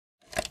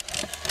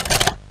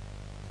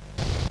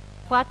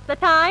What's the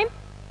time?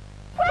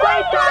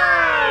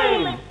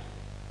 Playtime!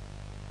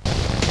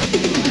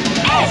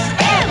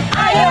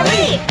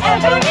 S-M-I-R-E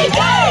every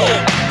day!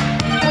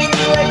 When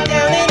you are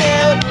down and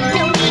out,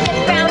 No need to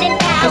frown and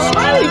pout. the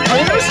smiling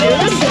critters here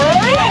to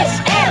say,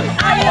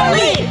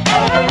 S-M-I-R-E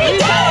every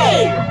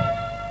day!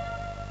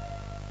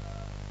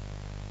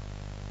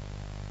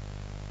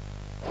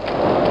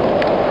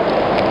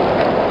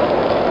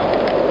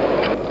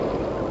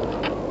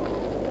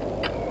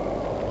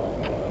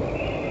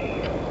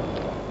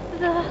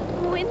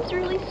 The wind's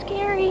really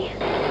scary.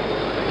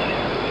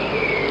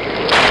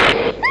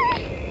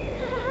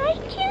 I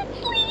can't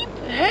sleep.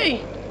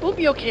 Hey, we'll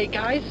be okay,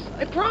 guys.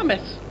 I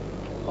promise.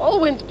 All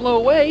winds blow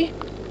away.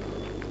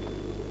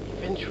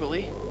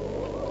 Eventually.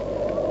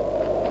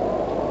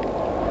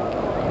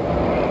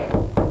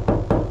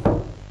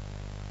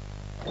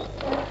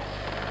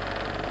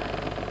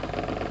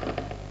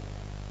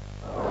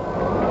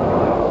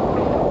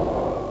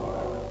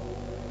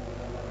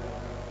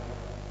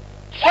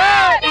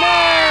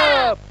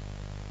 Catnap!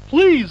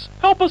 Please,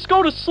 help us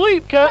go to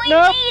sleep, We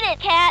Catnap! need it,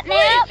 Catnap!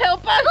 Please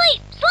help us!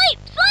 Sleep! Sleep!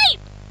 Sleep!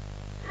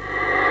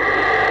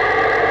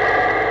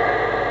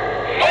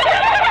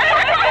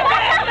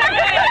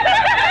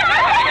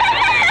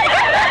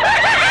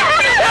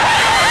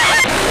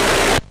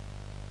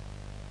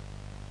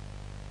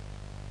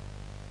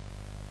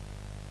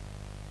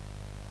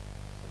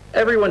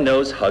 Everyone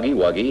knows Huggy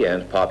Wuggy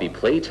and Poppy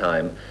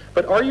Playtime,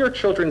 but are your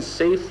children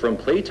safe from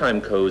Playtime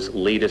Co.'s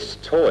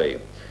latest toy?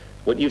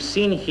 What you've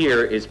seen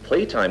here is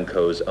Playtime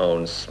Co.'s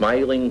own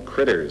Smiling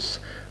Critters,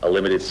 a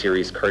limited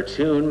series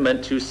cartoon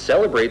meant to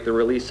celebrate the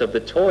release of the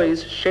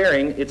toys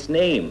sharing its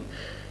name.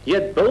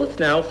 Yet both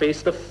now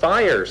face the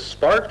fire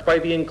sparked by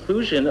the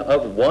inclusion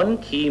of one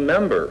key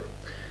member.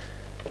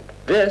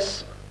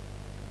 This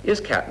is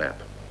Catnap.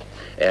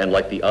 And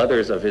like the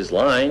others of his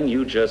line,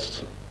 you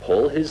just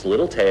pull his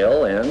little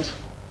tail and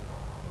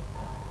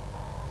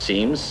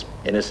seems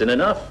innocent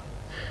enough.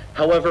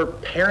 However,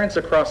 parents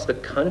across the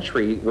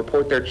country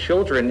report their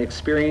children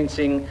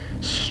experiencing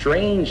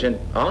strange and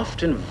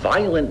often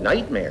violent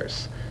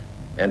nightmares.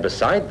 And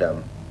beside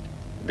them,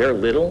 their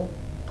little,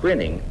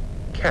 grinning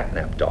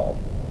Catnap doll.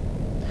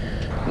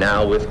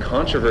 Now, with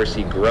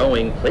controversy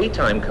growing,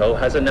 Playtime Co.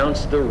 has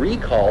announced the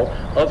recall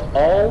of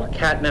all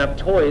Catnap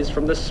toys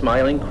from the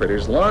Smiling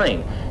Critters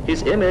line.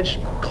 His image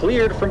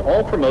cleared from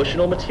all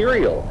promotional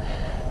material.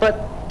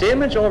 But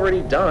damage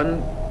already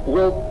done,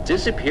 will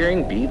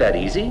disappearing be that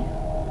easy?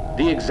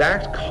 The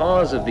exact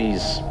cause of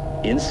these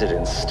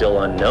incidents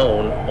still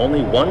unknown,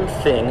 only one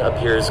thing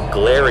appears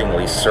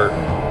glaringly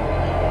certain.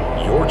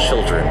 Your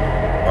children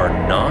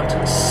are not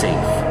safe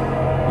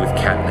with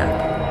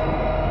Catnap.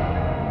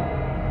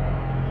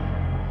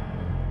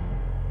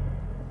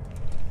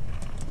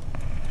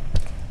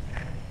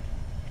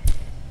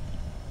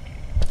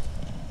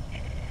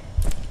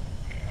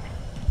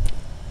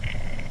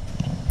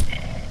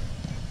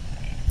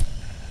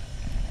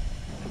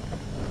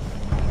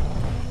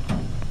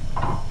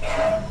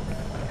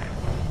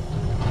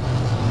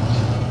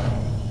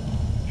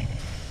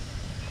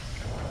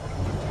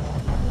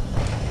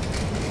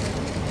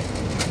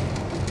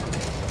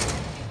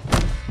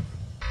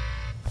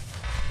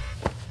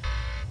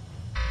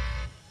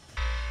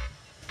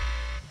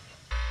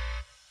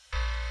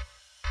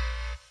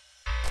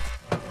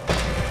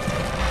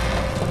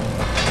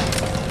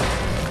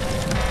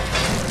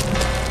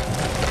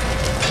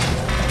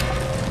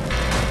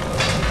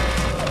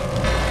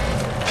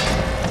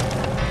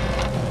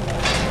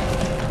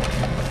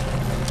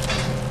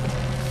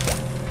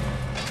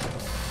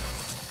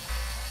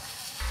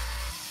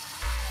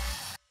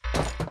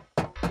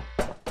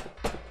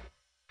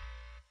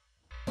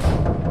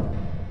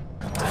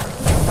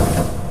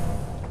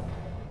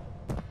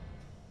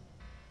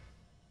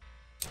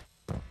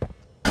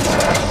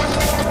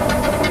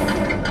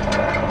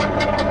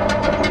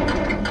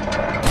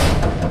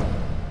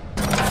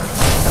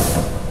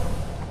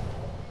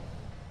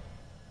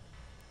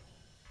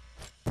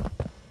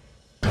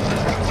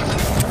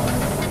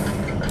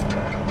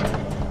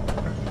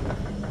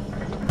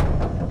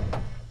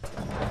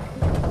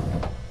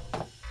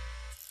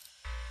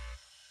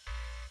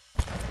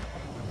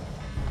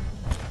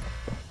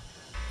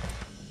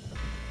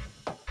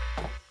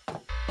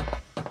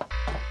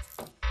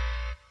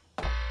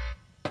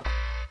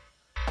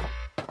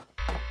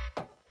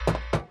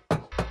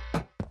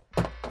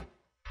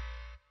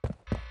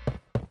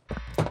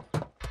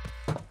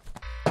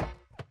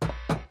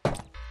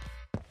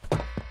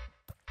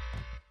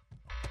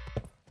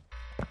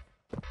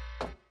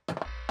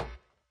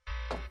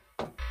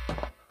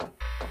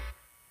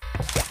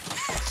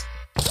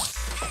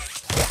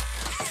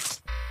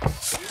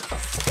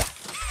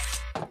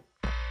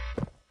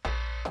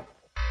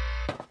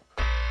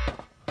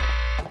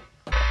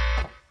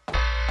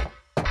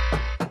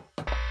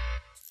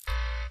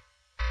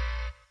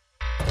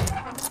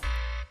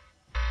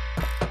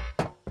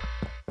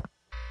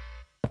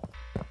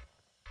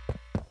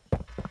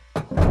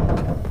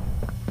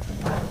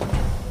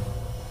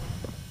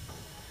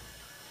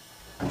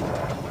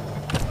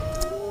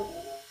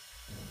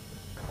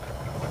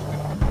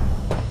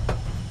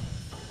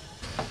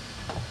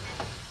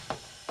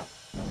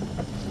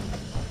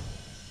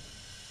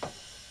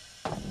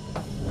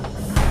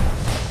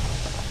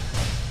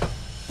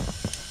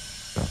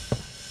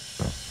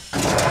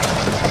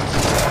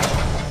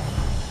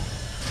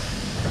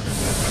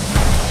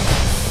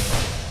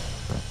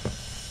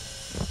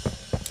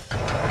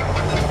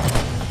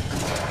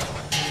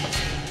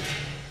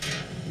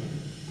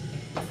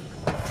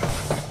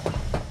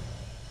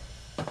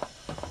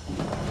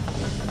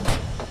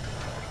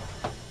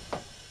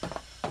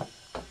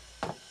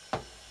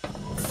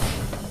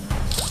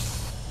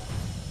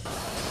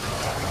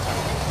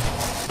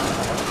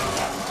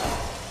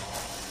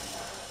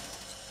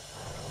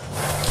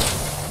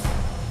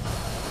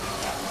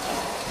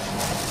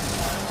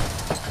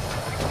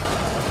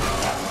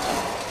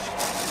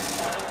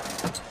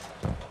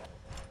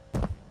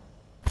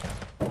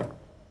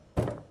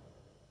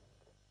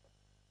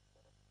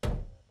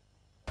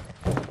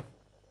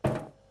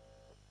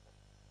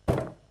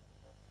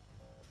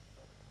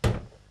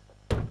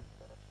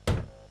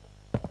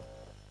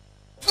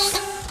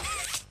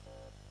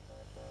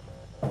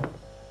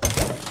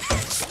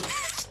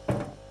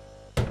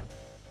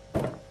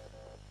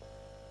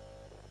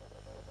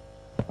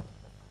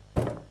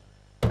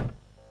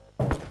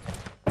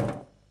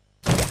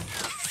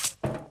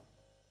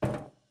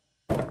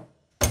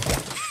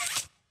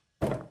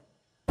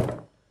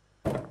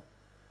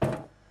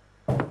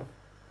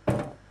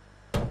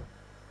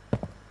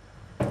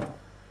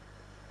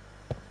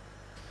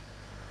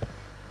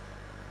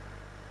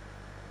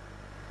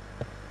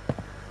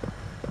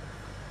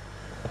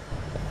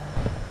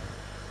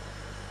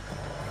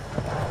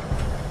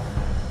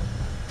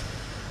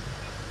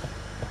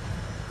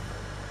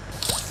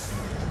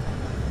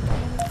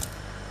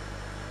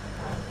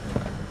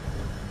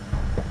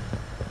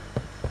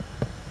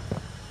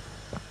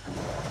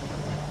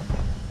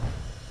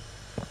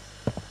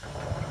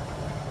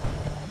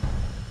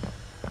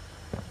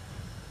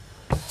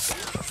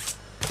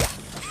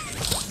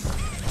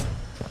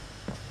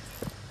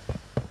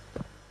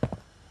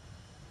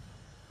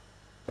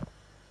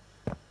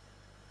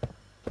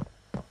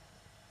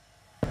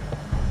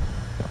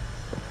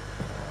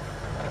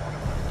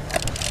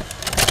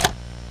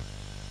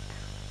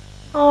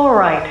 All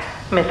right,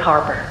 Miss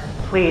Harper.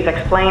 Please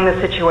explain the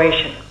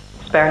situation.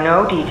 Spare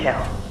no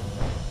detail.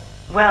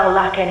 Well,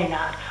 like any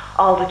night,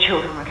 all the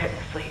children were getting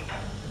to sleep.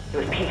 It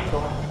was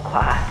peaceful,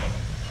 quiet.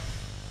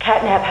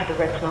 Catnap had the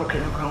red smoke in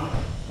the room.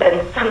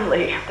 Then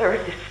suddenly, there was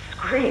this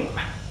scream.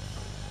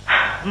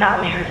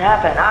 Nightmares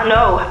happen, I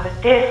know,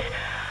 but this,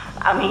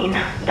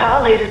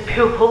 dilated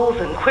pupils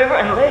and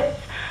quivering lips.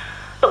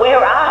 The way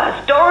her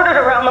eyes darted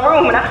around the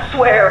room, and I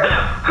swear,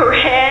 her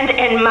hand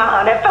in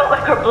mine, it felt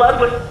like her blood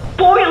was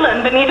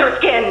boiling beneath her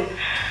skin.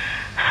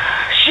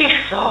 She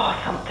saw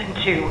something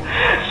too.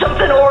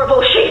 Something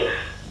horrible.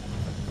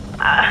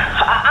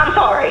 I'm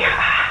sorry.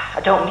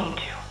 I don't mean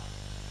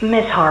to.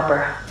 Miss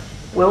Harper,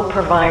 we'll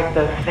provide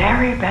the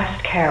very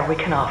best care we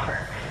can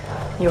offer.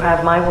 You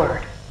have my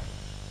word.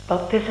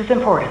 But this is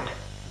important.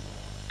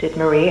 Did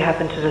Marie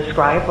happen to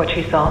describe what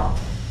she saw?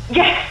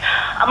 Yes,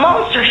 a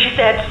monster, she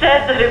said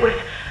that it was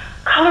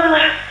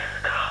colorless.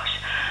 Gosh,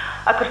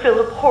 I could feel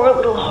the poor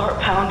little heart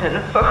pounding.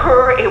 For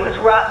her, it was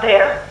right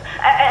there.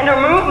 And her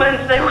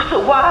movements, they were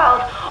so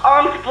wild.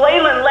 Arms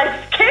flailing,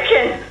 legs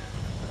kicking.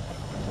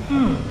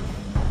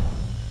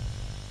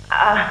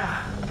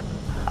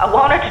 I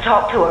wanted to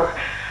talk to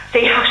her,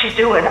 see how she's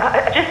doing.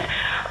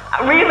 I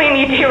really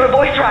need to hear her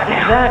voice right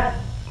now. That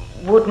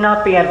would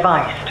not be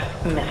advised,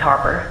 Miss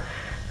Harper.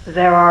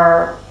 There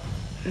are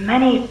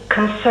many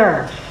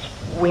concerns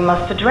we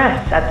must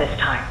address at this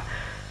time.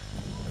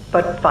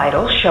 But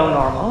vitals show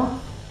normal,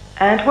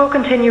 and we'll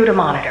continue to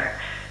monitor.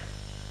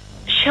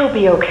 She'll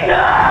be okay.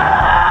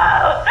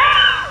 No!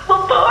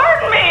 Well,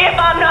 pardon me if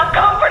I'm not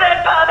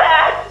comforted by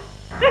that.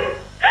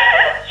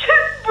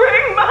 Just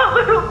bring my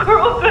little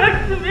girl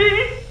back to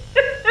me.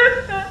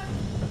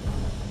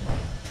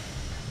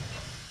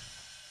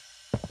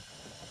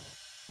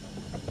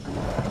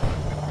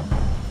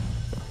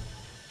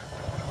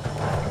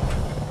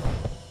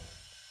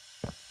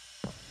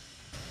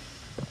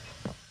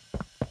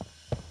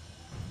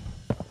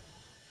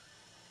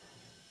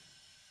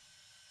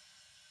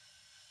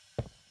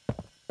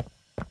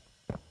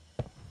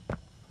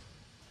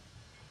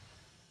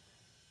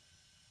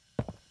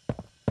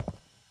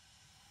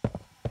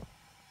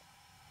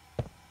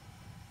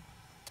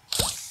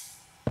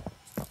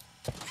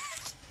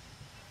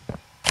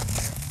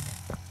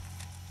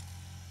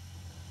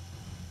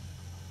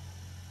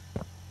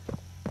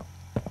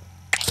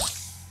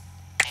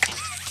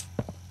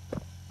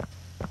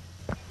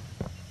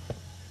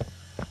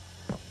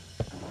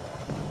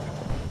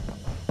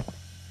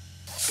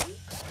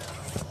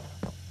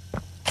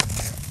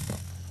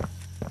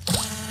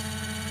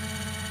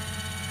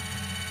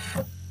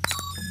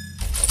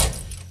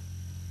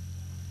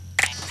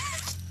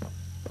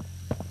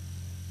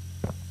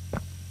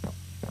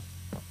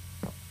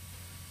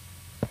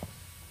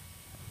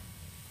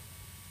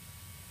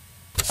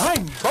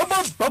 I'm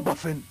Bubba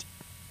Bubbaphant.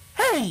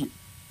 Hey,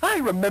 I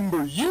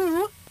remember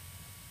you.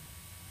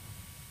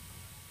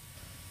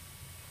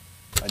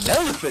 An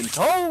elephant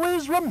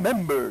always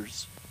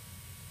remembers.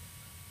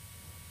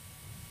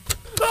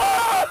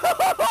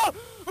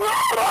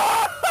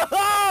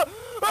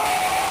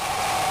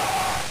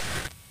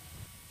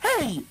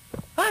 Hey,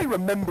 I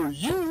remember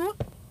you.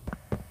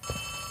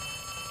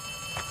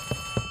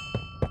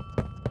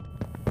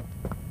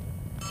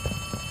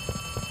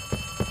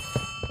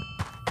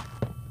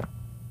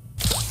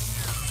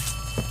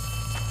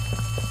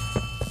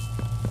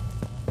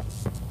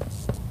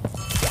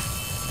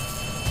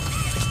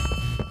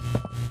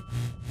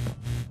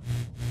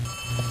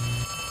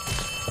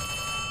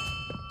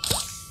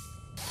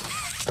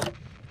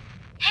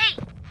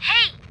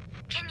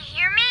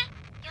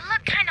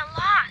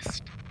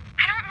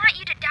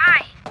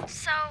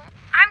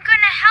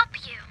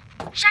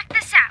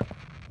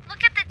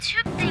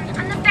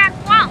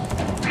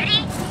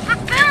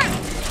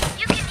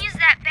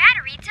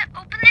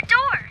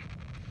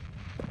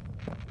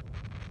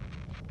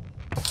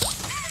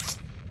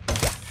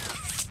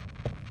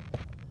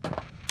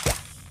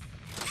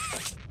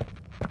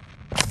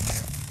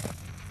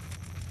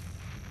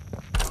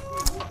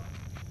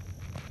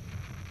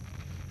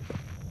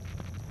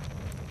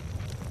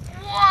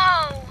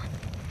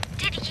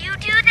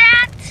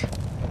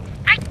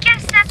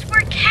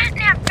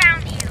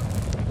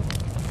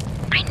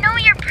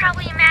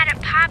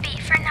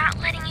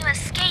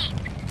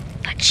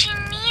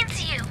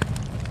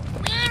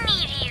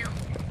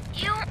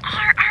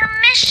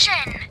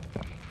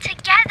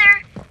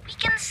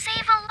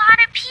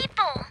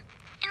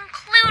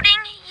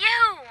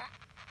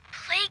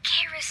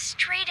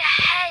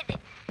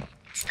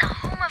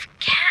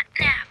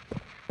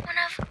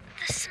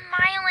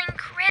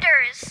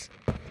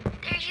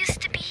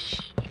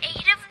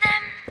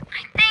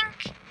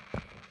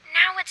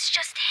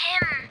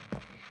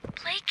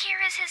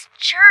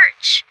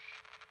 Church.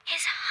 His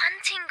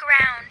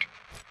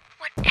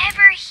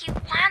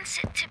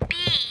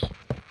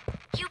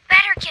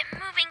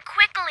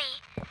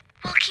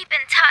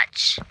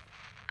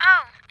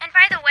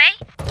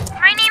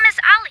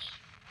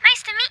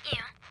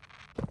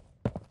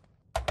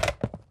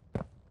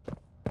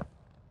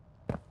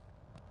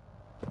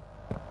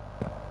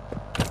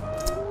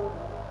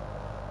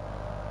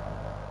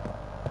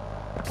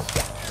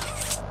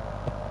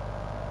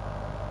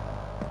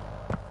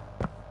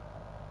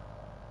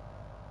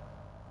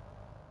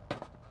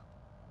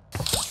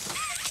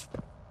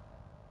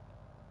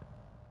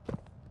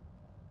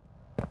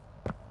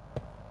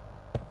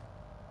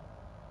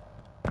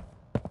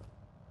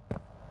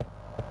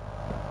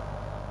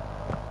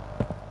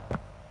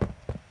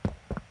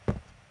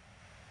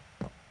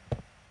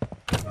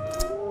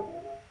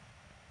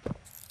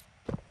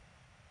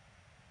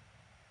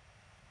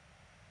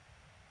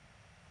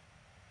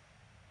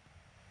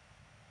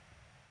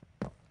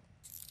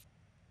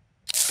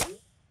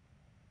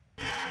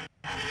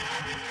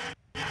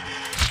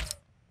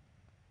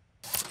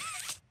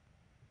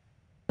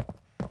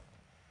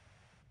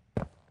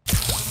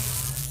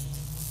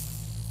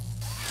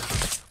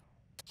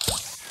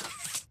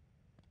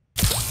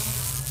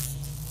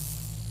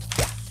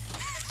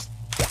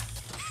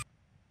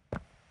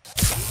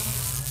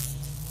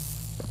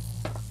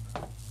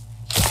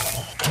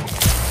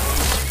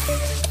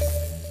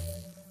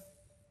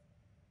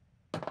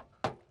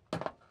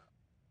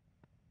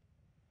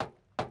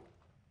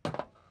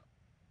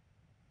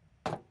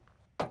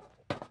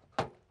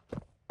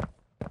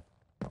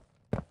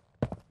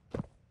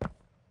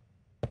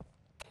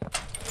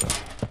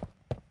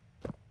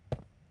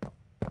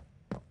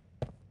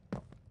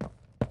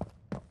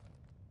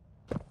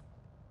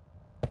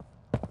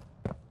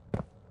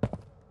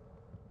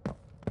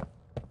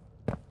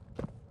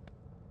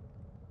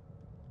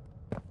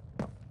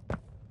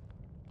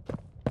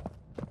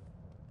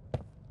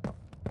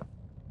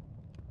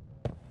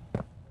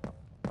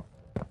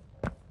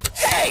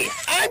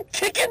I'm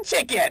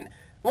Chicken.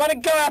 Want to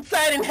go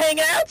outside and hang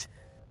out?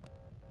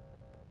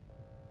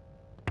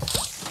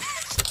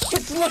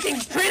 It's looking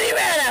pretty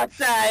bad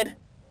outside.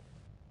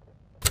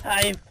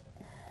 I've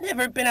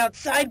never been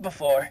outside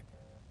before.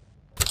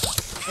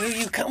 Will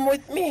you come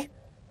with me?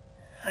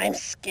 I'm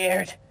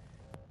scared.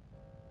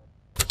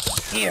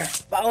 Here,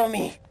 follow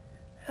me.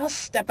 I'll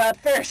step out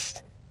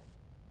first.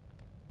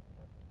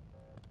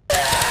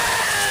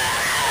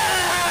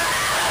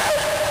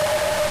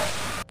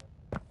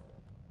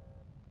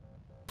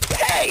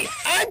 Hey,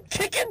 I'm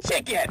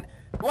Chicken.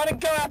 Want to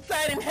go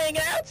outside and hang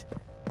out?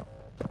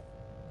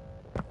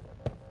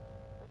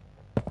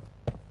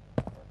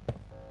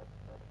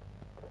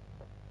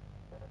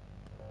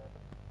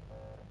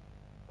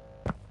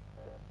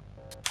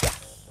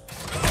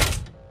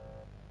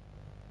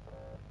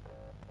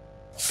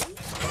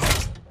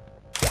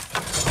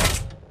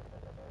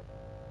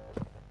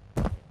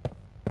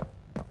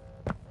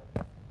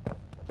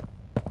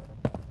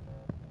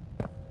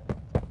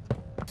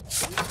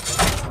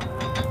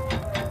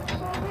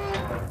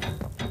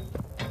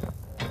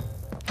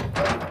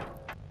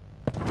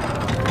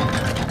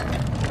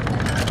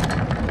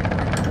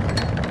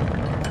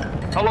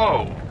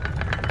 Hello,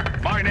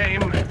 my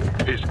name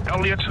is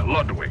Elliot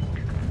Ludwig.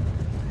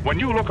 When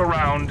you look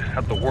around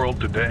at the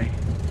world today,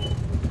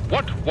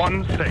 what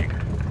one thing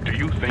do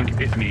you think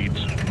it needs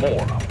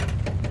more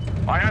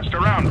of? I asked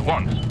around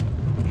once.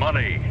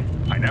 Money,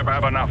 I never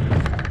have enough.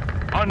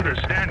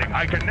 Understanding,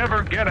 I can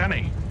never get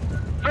any.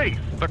 Faith,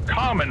 the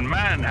common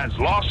man has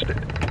lost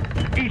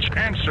it. Each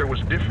answer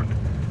was different,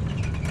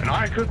 and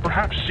I could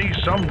perhaps see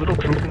some little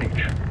truth in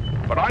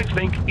each. But I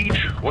think each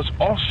was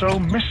also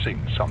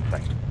missing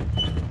something.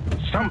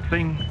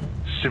 Something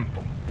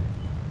simple.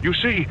 You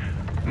see,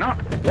 not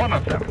one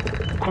of them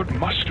could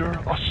muster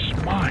a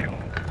smile.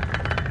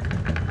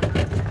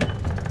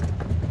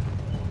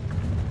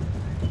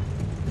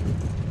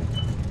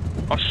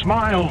 A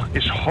smile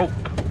is hope.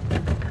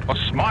 A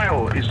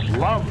smile is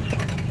love.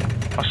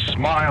 A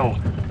smile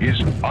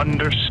is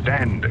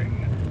understanding.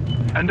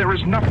 And there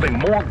is nothing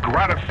more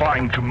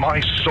gratifying to my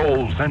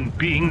soul than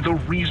being the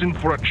reason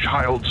for a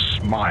child's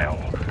smile.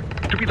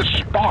 To be the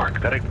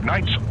spark that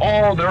ignites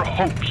all their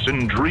hopes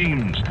and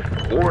dreams,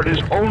 for it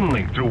is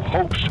only through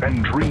hopes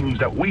and dreams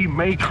that we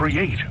may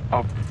create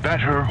a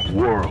better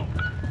world.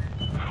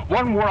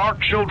 One where our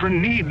children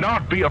need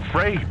not be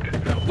afraid,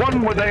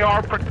 one where they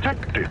are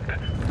protected.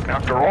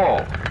 After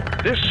all,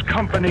 this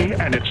company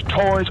and its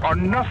toys are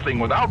nothing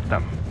without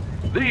them.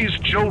 These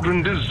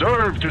children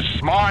deserve to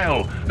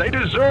smile, they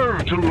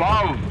deserve to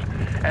love,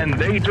 and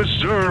they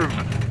deserve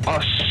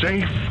a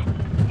safe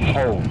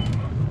home.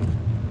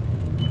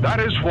 That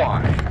is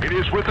why it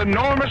is with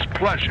enormous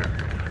pleasure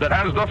that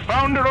as the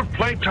founder of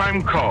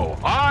Playtime Co.,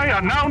 I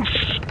announce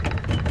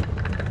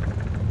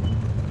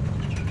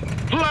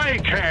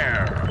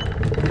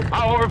Playcare,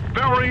 our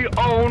very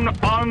own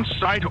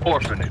on-site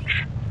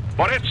orphanage.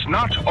 But it's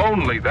not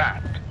only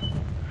that.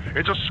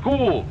 It's a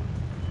school,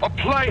 a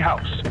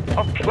playhouse,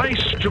 a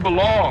place to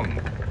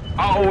belong.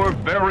 Our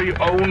very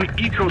own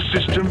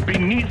ecosystem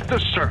beneath the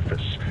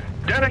surface,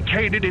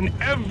 dedicated in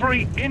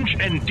every inch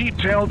and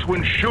detail to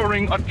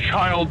ensuring a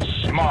child's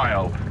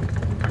smile.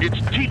 Its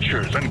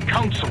teachers and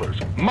counselors,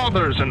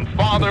 mothers and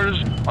fathers,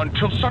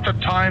 until such a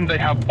time they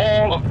have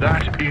all of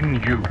that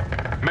in you.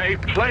 May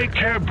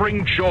Playcare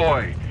bring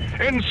joy,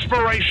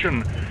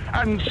 inspiration,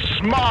 and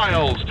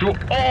smiles to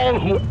all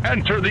who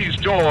enter these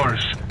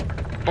doors.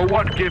 For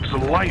what gives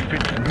life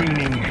its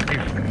meaning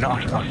if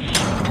not a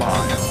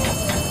smile?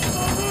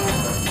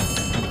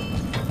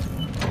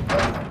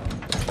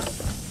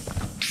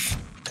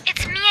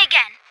 It's me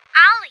again,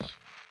 Ollie.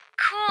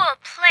 Cool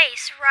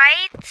place,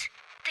 right?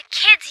 The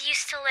kids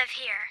used to live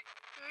here.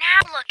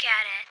 Now look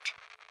at it.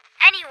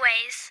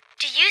 Anyways,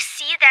 do you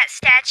see that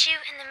statue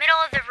in the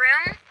middle of the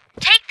room?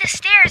 Take the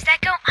stairs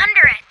that go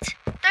under it.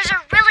 There's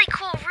a really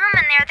cool room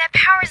in there that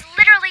powers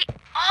literally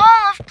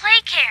all of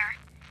Playcare.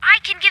 I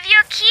can give you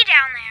a key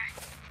down there.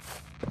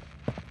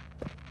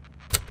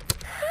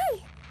 Hi,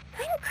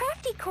 I'm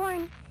Crafty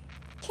Corn.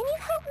 Can you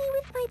help me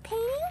with my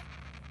painting?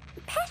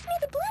 Pass me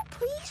the blue,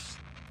 please.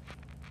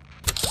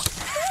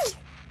 Hi,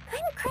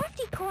 I'm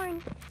Crafty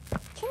Corn.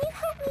 Can you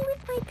help me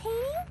with my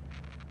painting?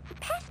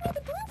 Pass me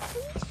the blue,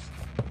 please.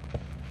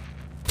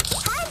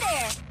 Hi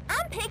there,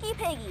 I'm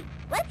Piggy.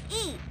 Let's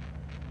eat.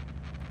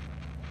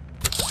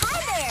 Hi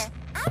there,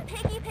 I'm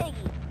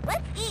Piggy.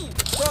 Let's eat.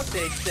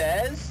 Dogday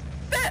says,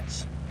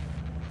 fetch.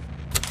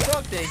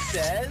 Dogday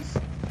says,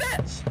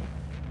 fetch.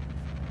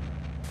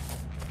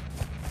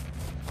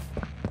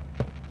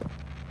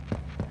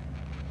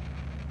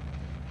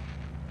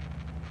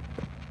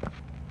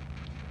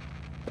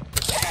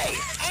 Hey,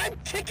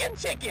 I'm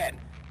Chicken.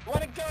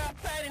 Want to go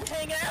outside and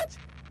hang out?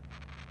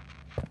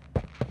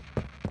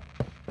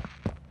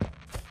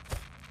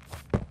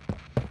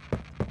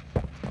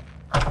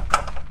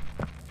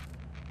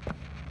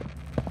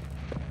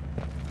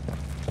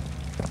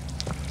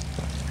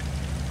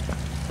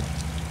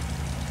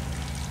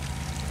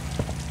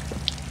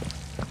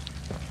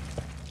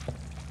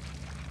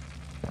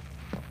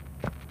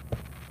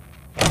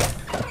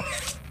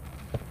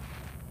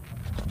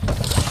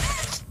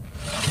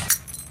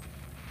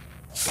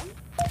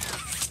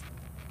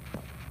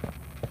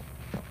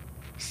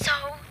 So,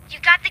 you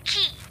got the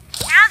key.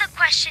 Now the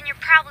question you're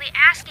probably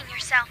asking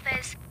yourself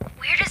is,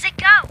 where does it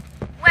go?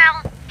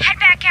 Well, head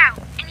back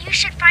out, and you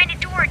should find a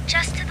door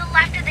just to the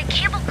left of the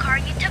cable car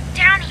you took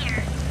down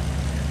here.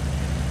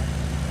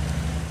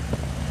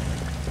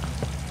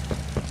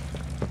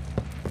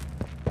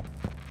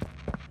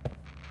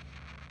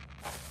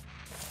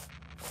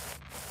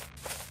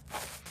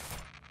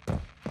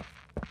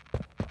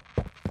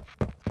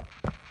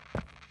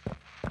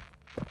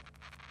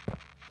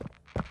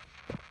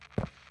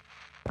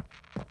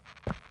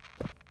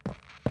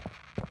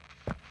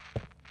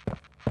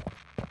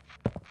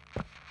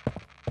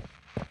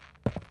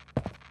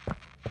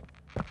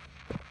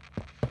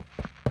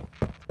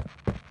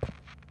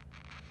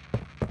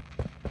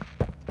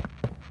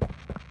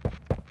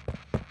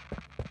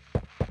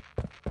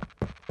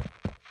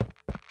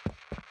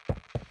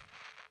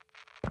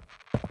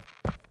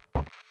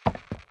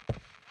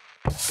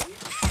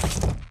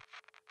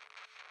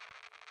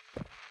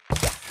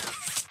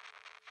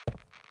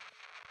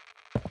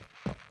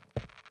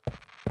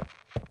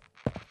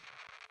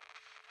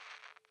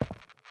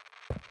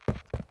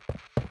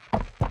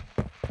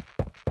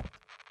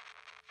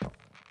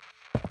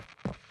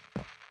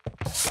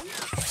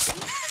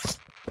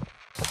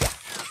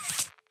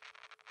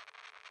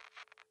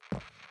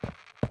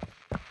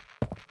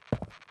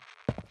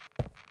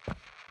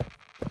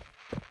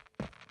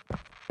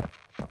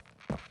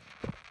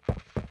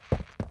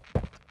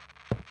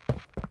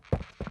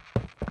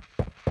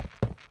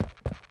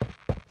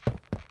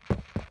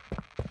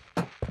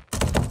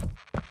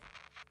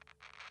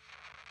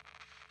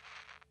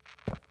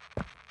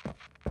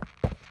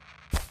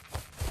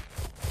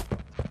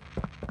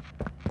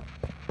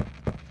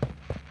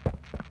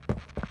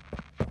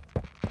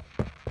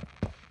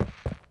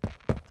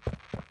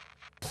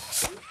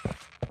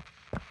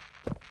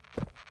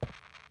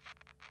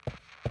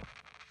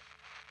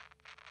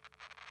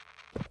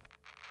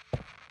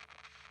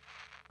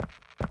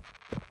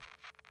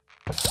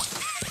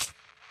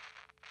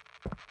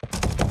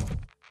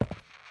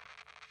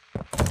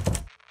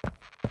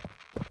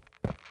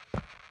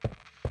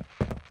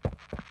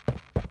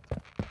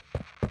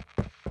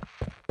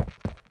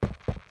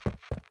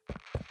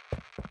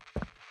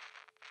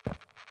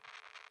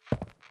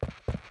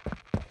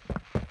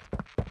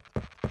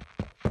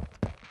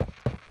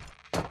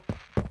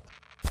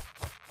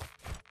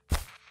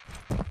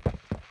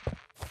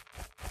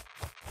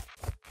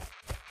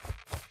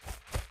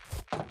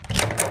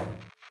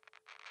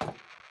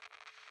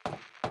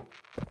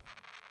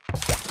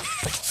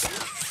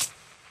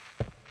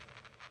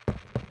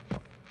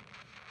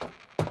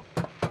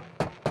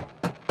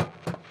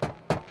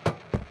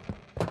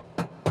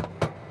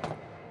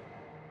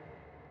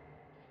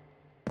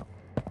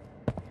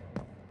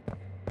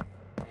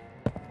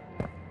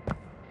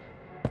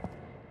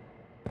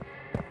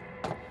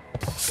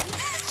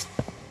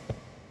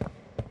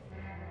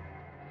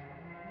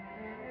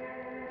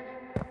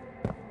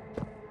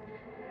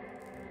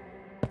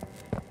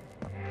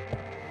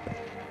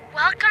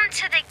 Welcome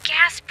to the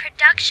gas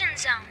production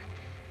zone,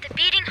 the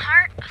beating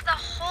heart of the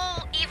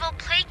whole evil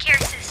play care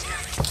system.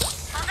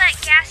 All that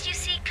gas you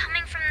see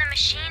coming from the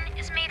machine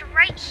is made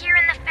right here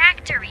in the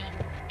factory.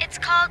 It's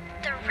called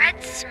the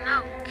red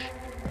smoke.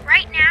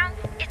 Right now,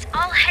 it's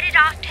all headed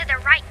off to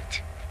the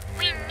right.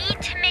 We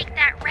need to make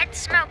that red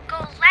smoke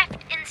go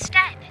left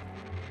instead.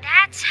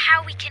 That's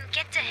how we can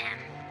get to him.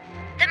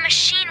 The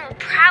machine will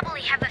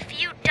probably have a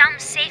few dumb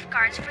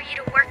safeguards for you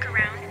to work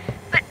around,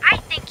 but I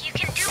think you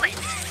can do it.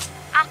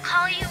 I'll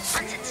call you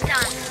once it's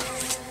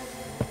done.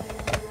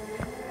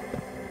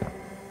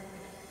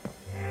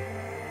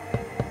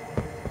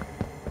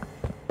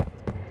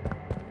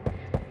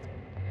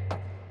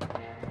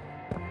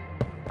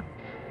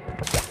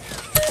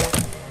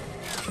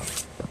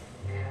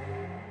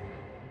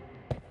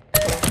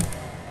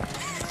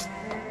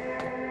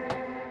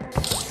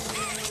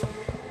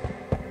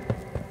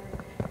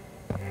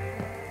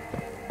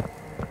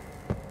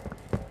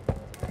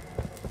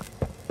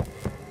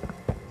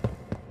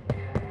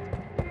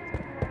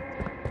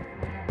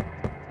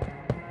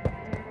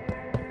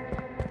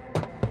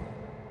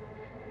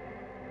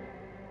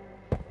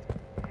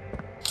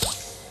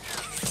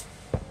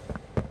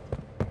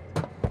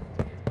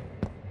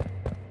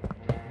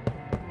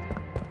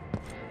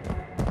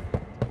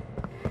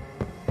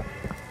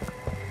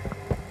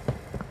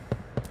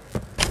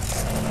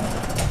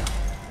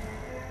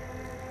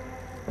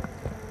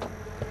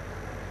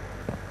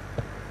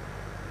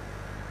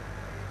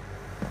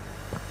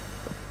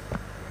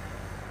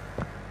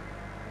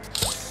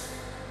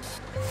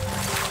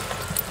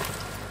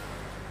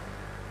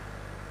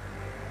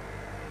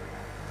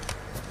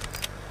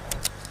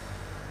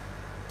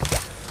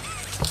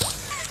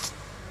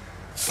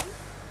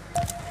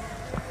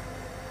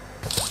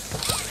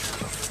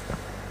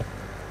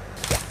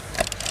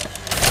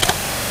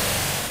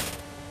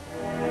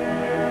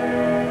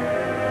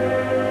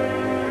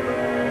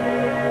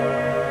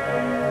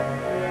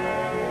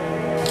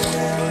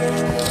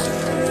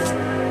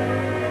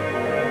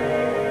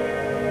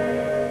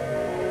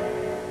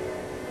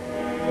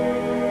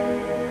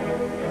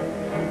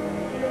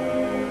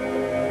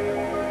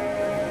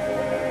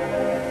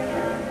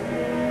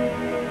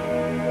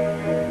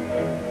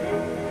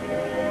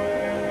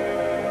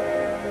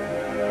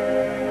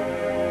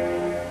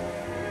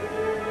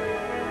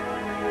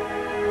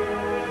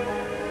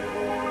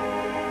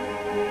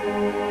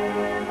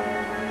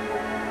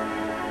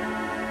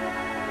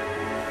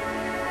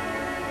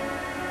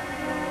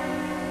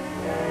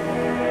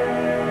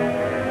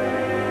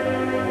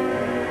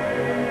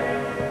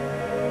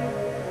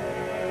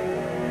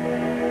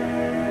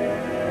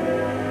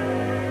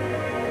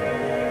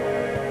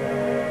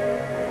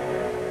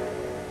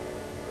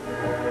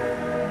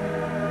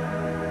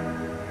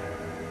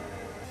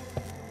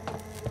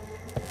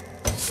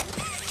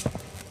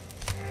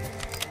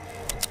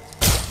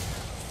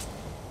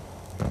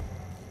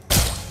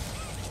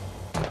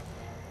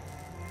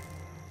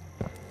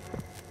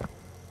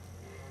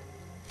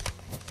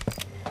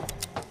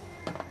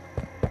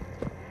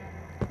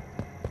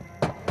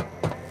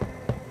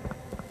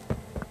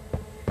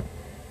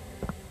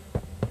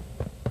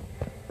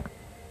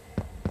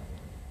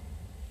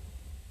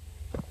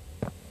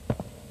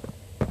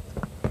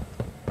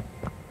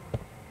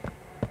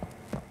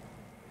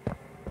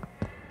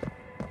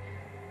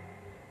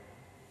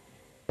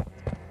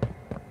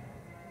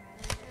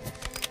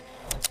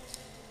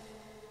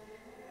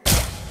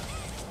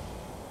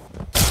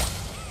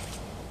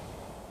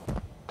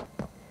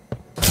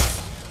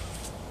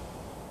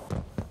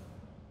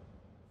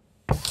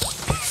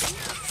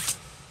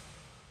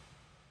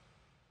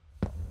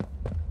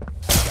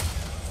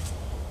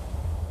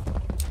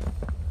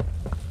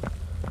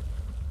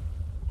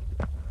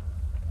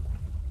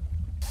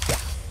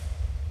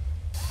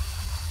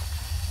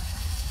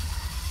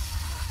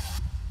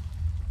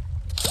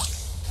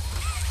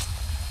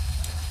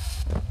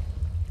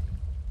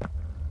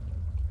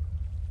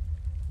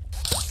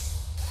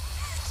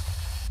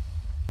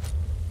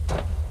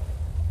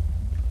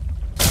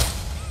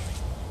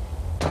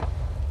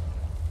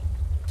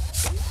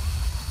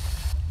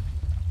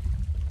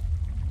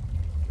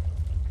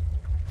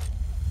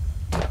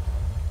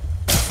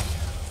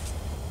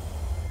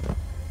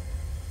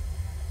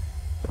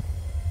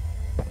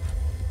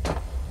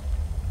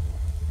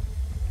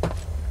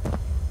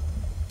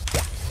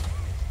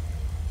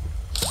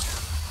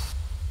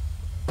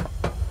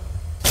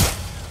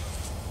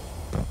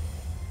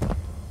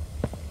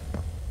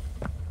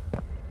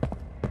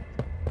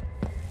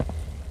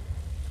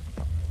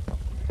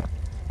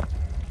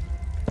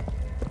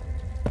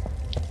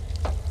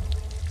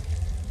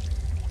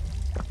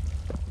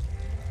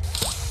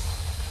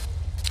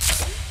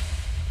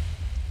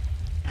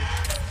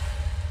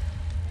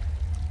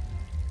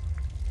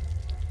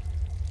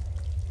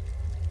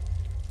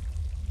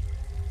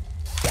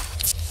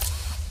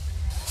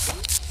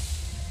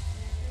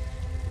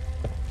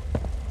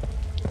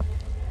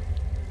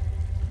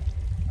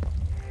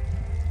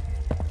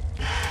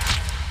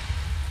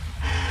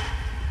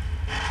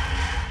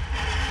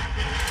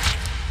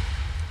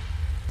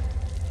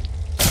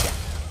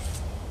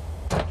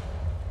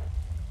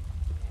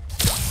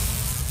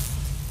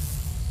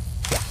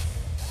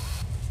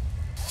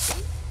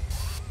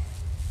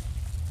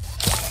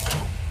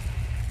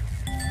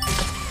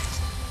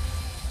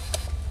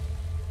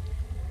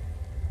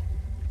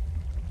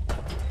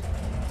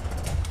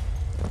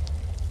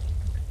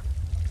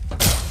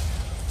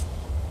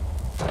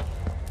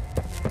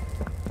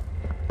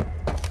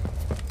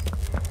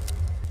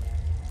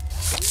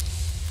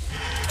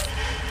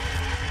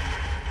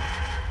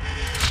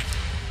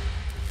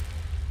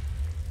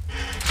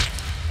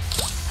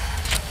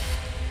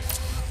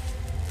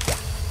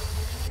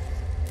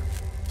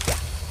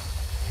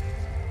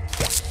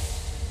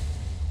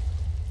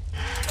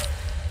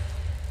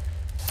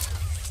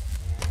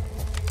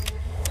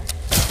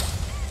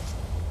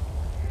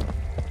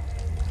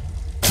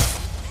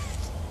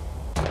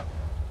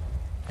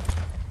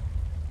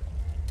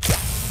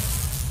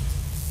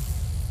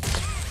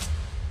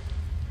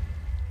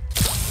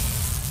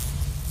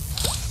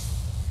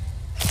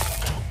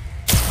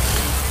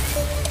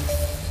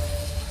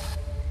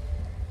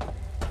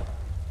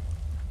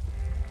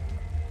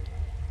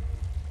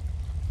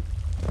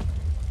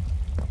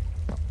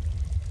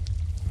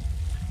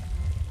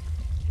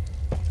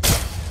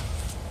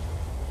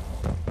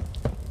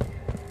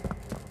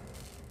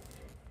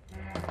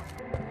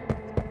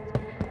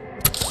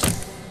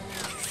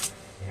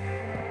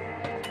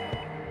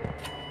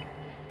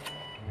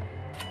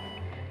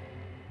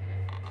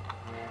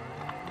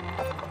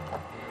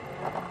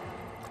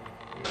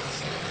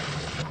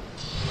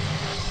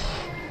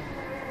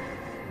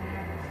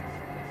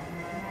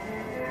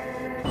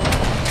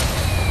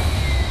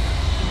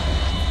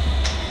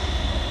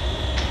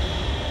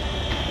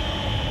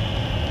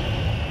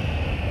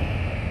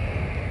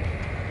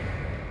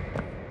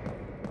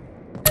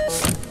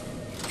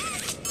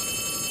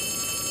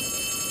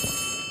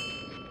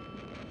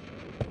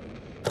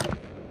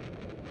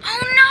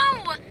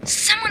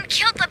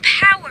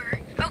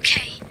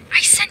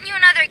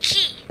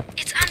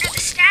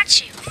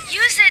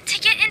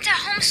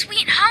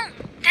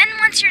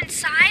 once you're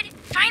inside,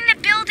 find the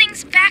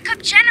building's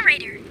backup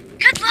generator.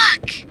 Good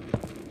luck!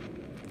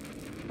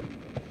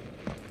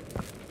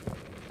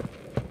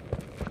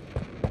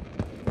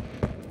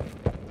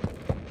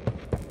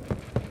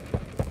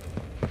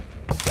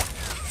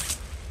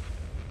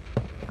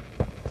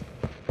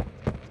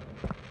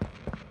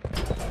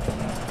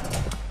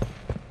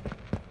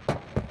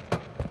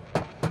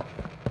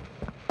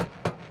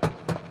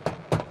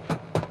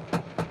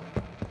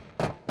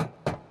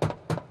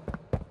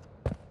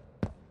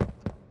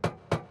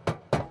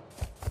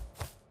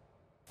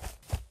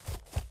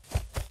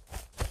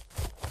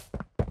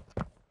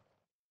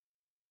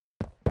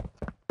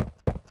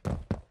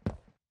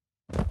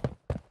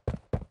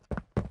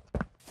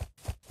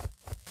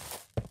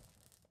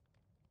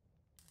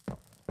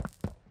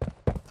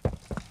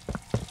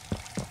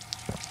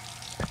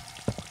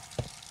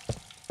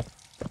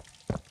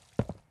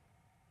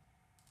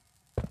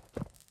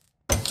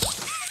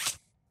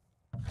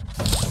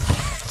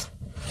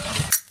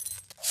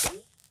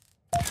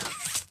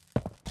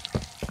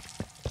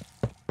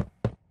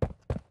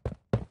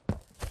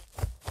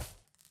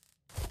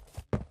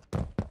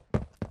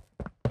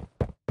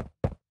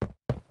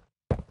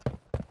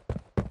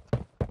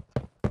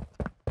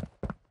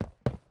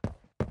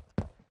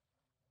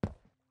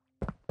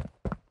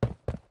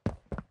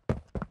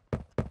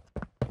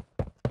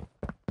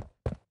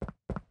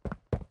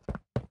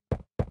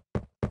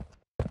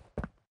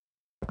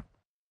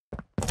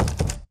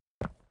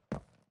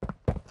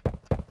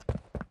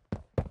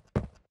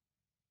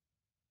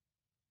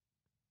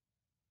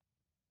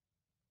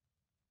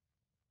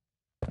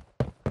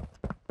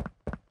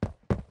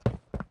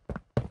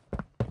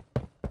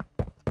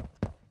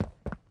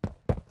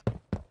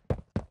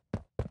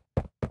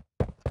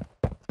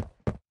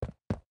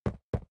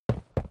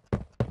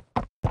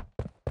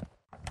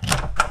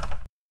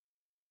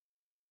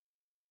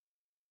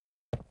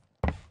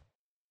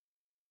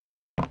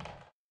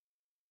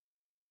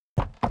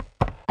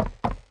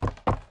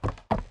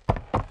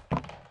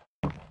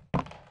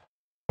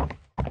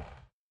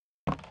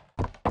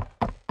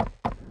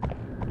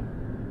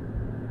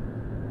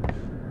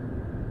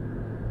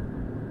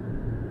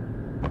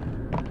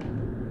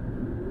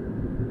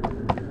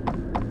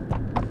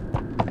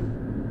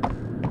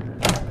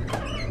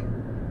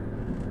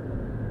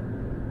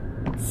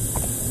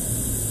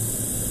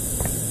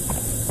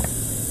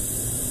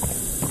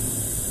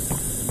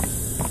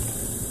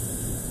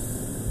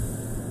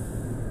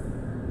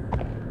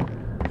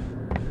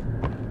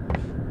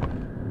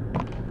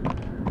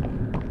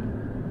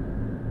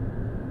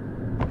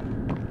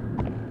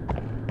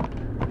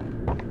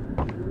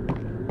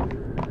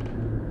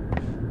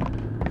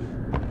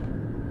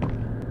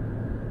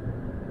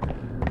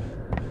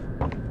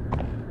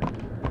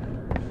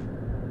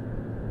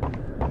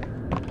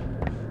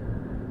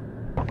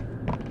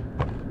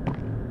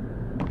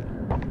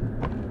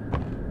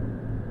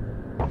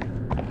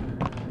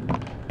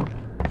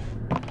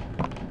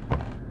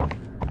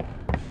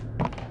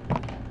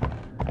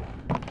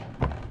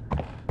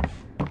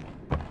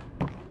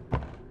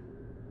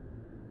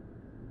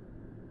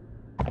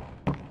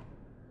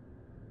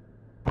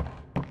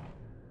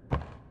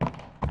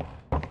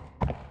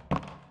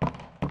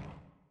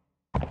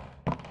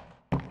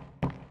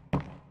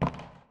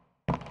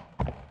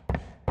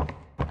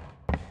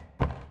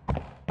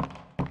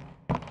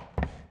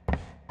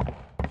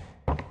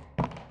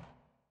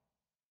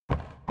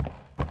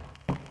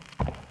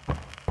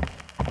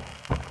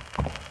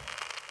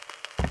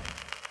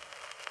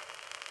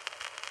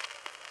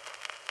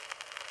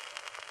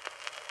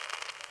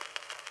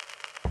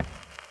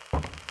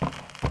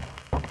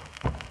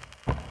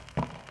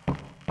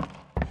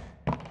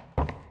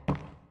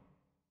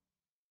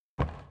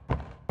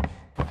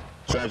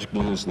 Tragic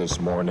news this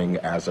morning.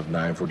 As of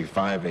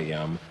 9:45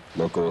 a.m.,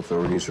 local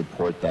authorities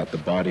report that the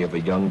body of a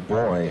young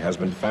boy has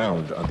been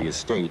found on the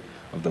estate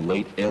of the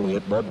late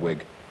Elliot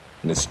Ludwig,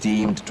 an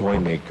esteemed toy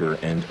maker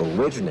and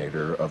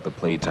originator of the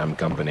Playtime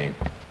Company.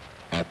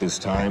 At this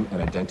time, an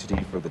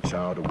identity for the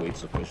child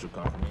awaits official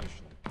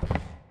confirmation.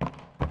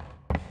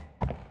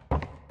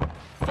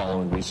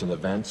 Following recent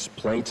events,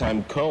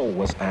 Playtime Co.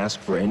 was asked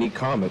for any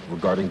comment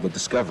regarding the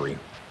discovery.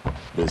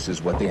 This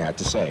is what they had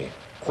to say.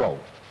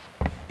 Quote,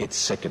 "It's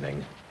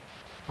sickening.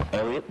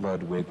 Elliot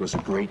Ludwig was a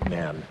great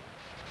man,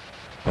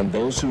 and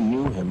those who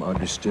knew him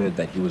understood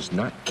that he was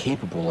not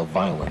capable of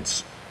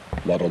violence,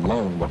 let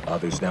alone what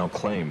others now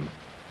claim.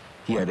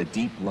 He had a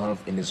deep love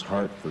in his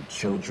heart for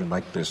children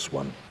like this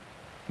one,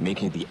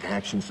 making the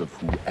actions of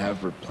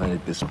whoever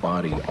planted this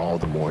body all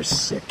the more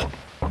sick.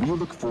 We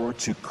look forward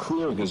to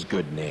clearing his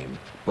good name,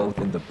 both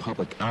in the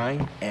public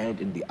eye and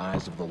in the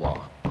eyes of the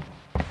law."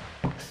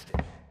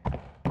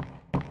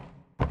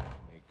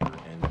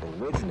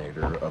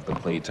 Originator of the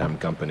Playtime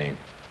Company.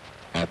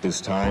 At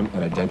this time,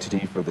 an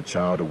identity for the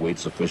child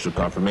awaits official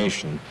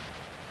confirmation.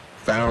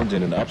 Found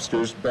in an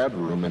upstairs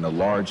bedroom in a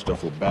large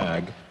duffel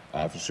bag,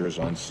 officers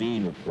on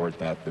scene report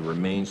that the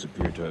remains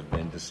appear to have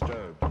been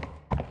disturbed.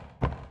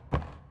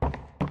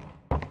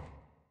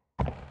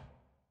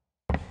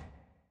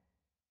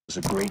 He was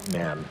a great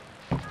man,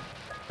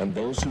 And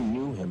those who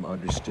knew him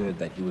understood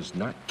that he was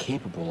not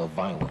capable of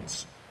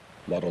violence,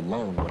 let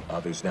alone what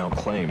others now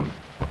claim.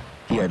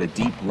 He had a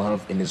deep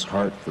love in his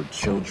heart for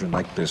children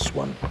like this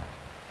one,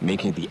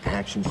 making the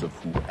actions of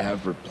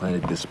whoever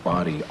planted this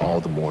body all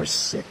the more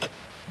sick.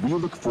 We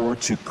look forward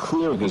to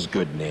clearing his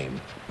good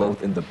name,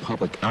 both in the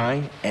public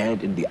eye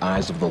and in the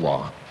eyes of the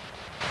law.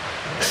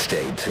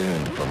 Stay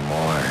tuned for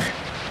more.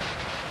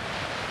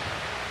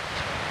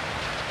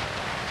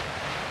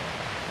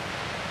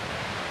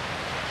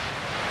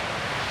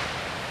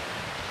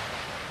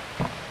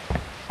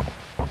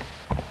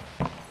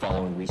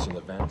 Following recent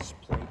events,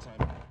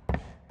 Playtime...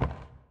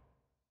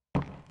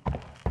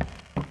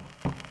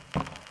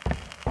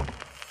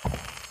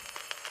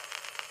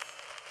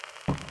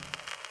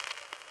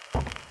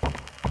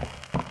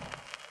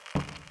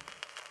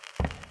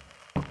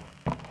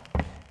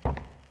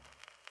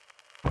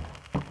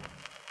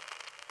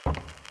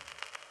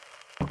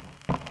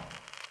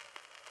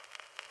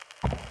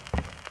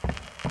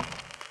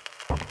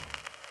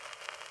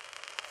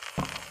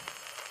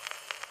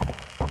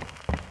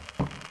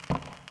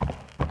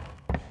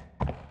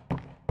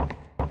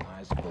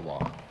 of the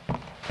law.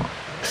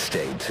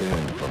 Stay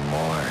tuned for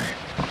more.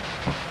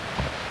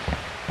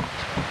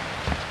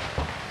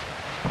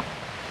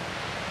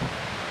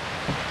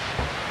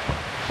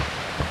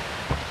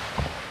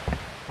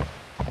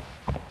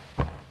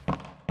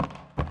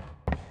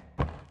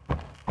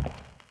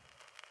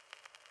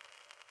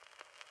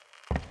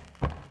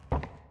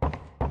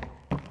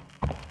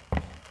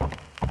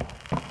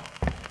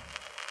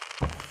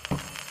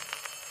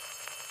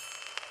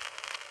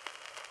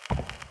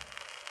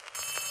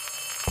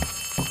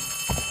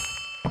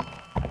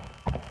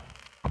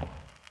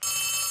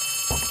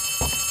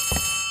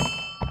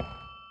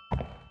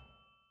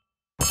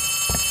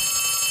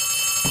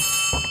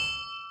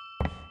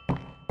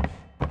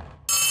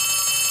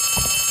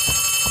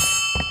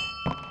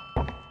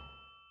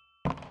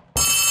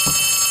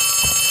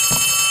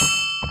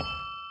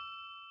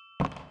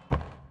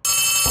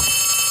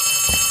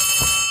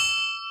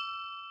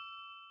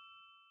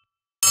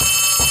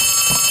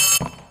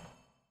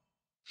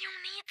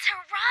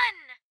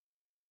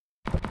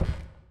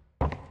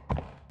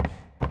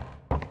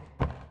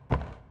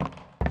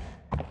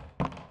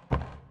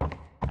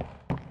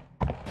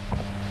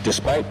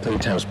 Despite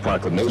Playtime's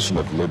proclamation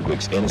of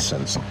Ludwig's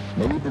innocence,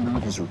 many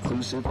believe his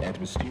reclusive and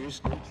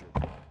mysterious nature.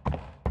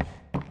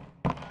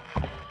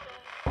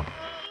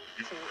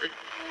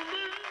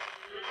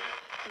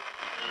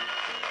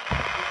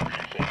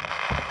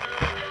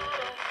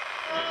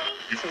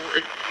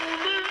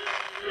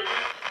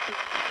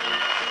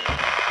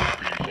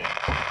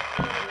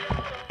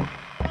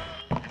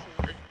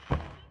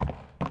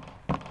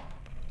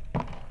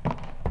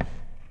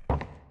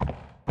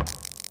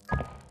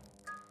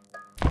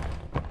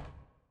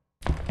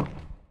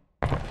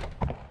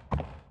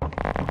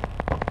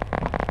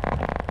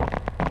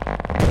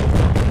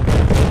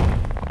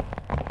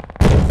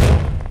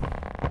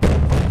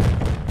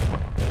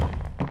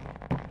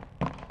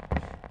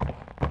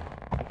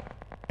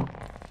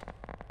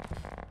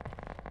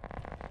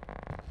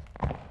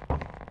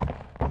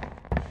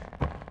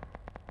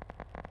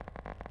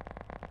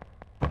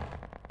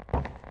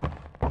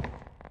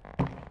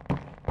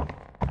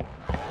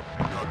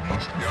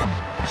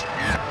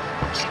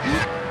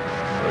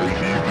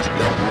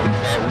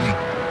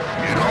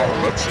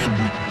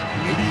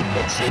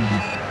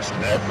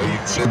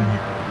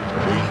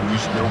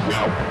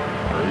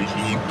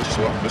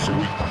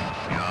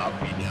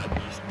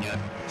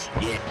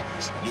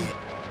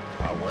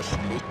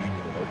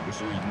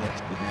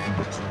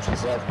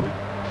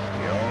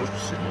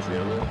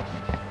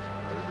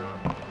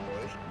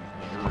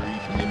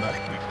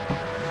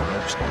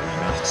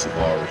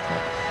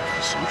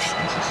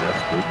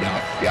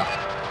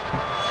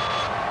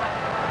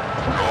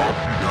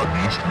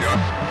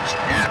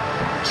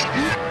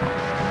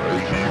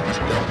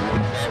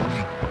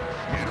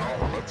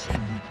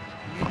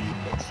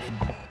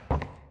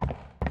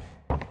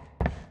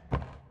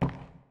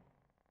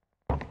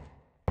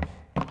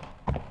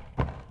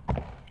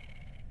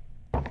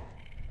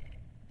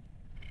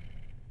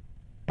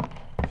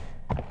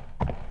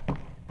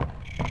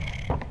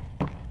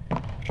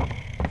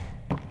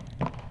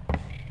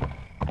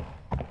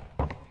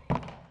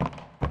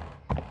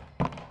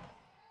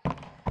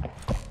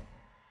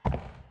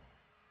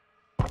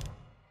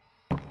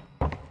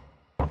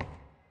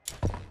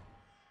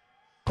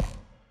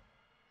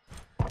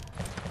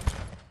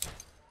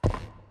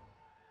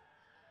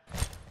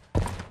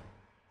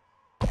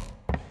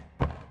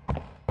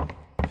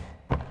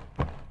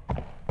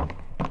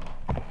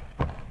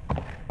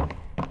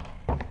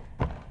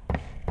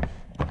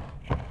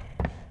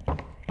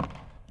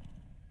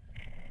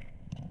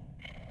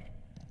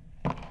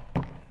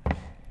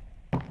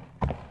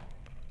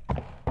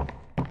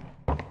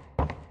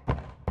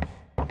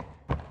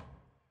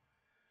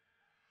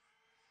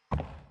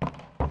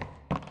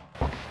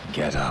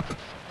 Get up.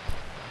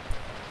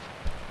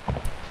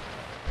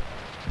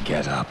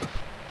 Get up.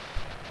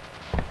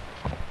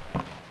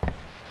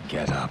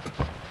 Get up.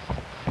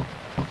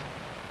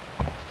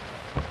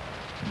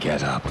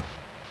 Get up.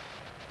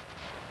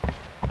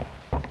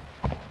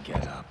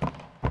 Get up.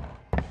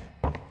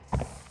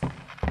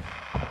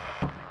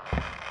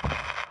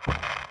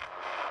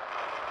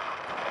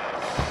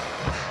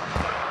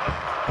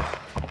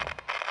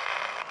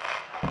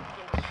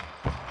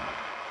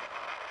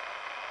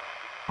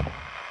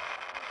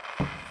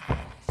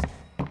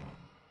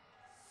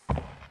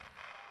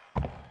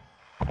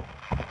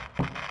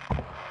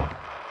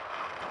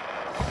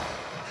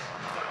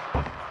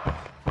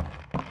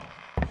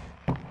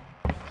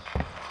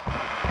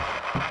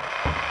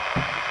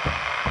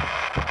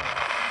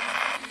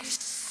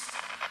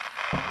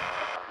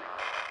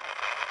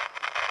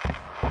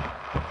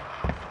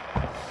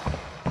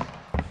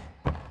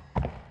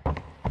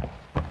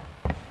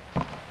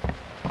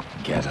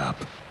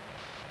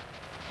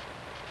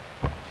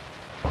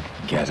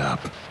 Get up.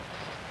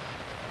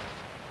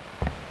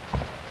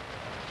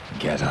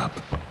 Get up.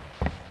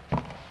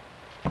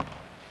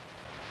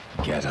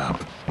 Get up.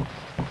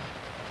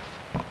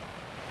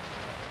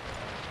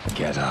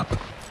 Get up. Get up.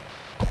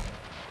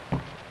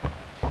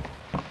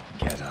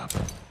 Get up.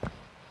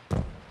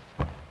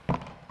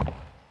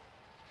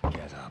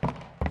 Get up.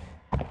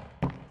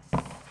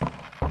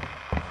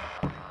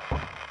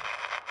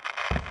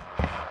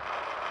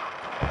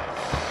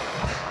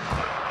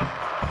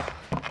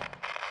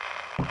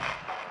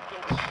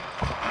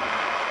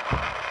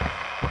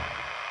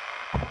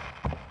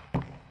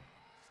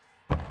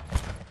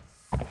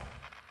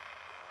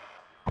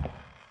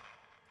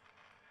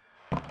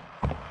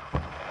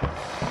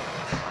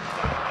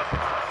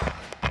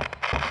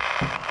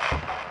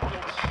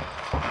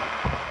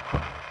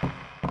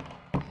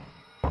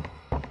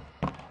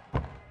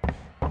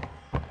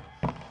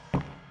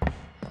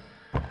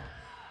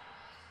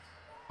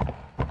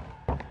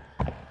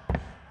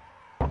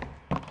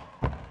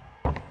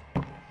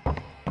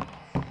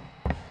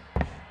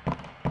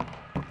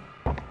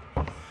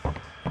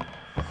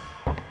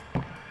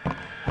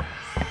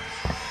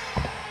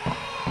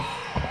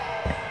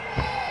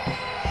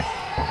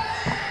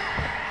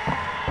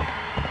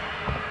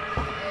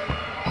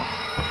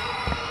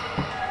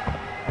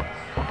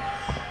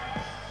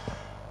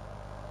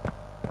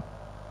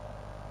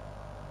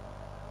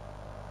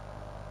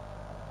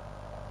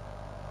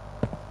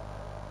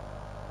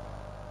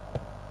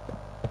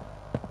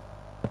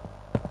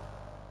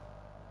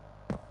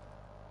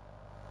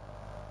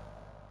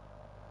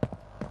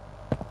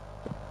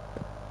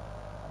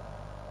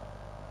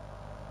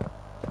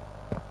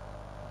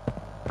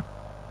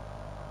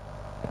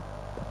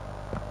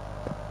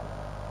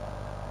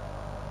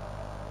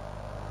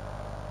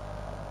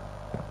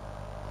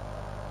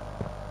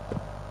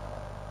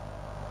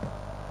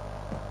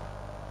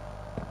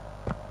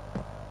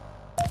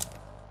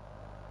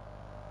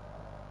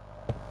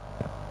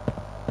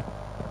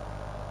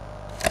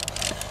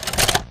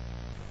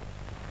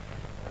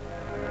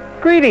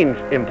 Greetings,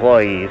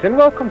 employees, and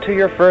welcome to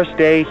your first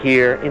day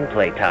here in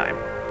Playtime.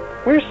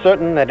 We're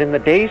certain that in the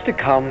days to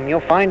come,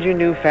 you'll find your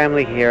new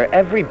family here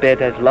every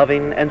bit as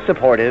loving and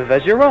supportive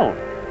as your own.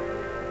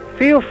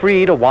 Feel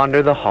free to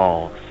wander the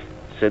halls,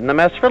 sit in the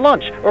mess for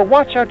lunch, or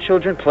watch our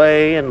children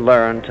play and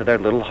learn to their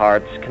little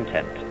hearts'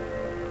 content.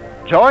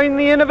 Join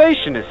the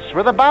innovationists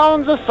where the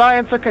bounds of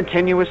science are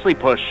continuously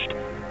pushed,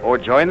 or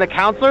join the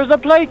counselors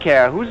of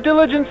Playcare whose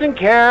diligence and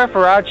care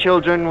for our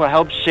children will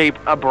help shape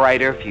a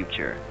brighter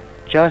future.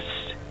 Just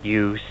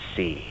you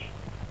see.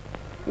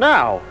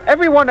 Now,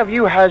 every one of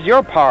you has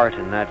your part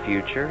in that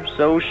future,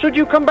 so should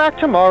you come back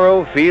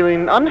tomorrow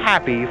feeling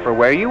unhappy for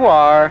where you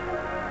are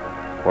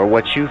or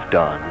what you've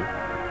done,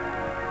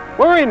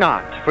 worry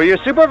not, for your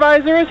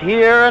supervisor is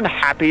here and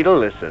happy to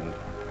listen.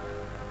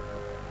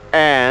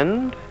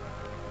 And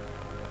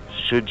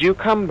should you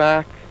come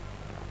back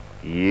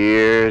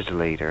years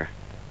later,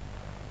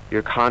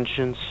 your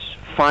conscience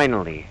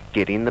finally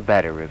getting the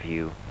better of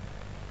you,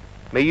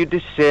 may you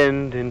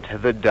descend into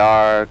the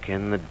dark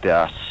and the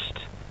dust,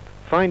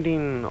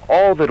 finding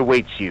all that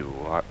awaits you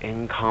are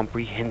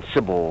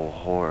incomprehensible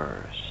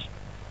horrors,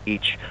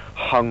 each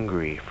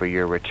hungry for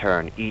your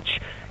return,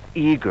 each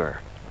eager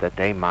that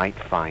they might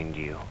find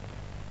you.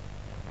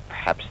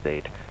 Perhaps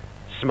they'd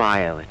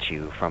smile at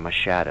you from a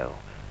shadow,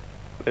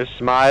 their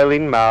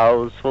smiling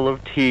mouths full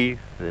of teeth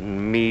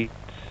and meat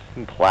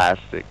and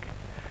plastic,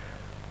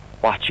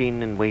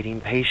 watching and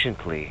waiting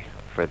patiently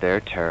for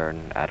their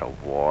turn at a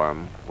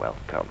warm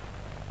welcome.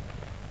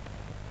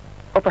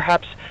 Or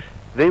perhaps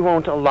they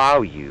won't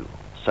allow you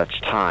such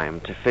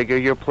time to figure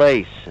your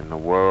place in the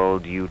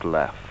world you'd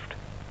left,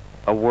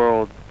 a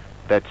world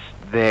that's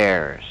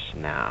theirs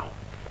now.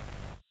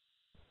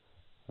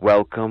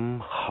 Welcome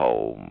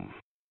home.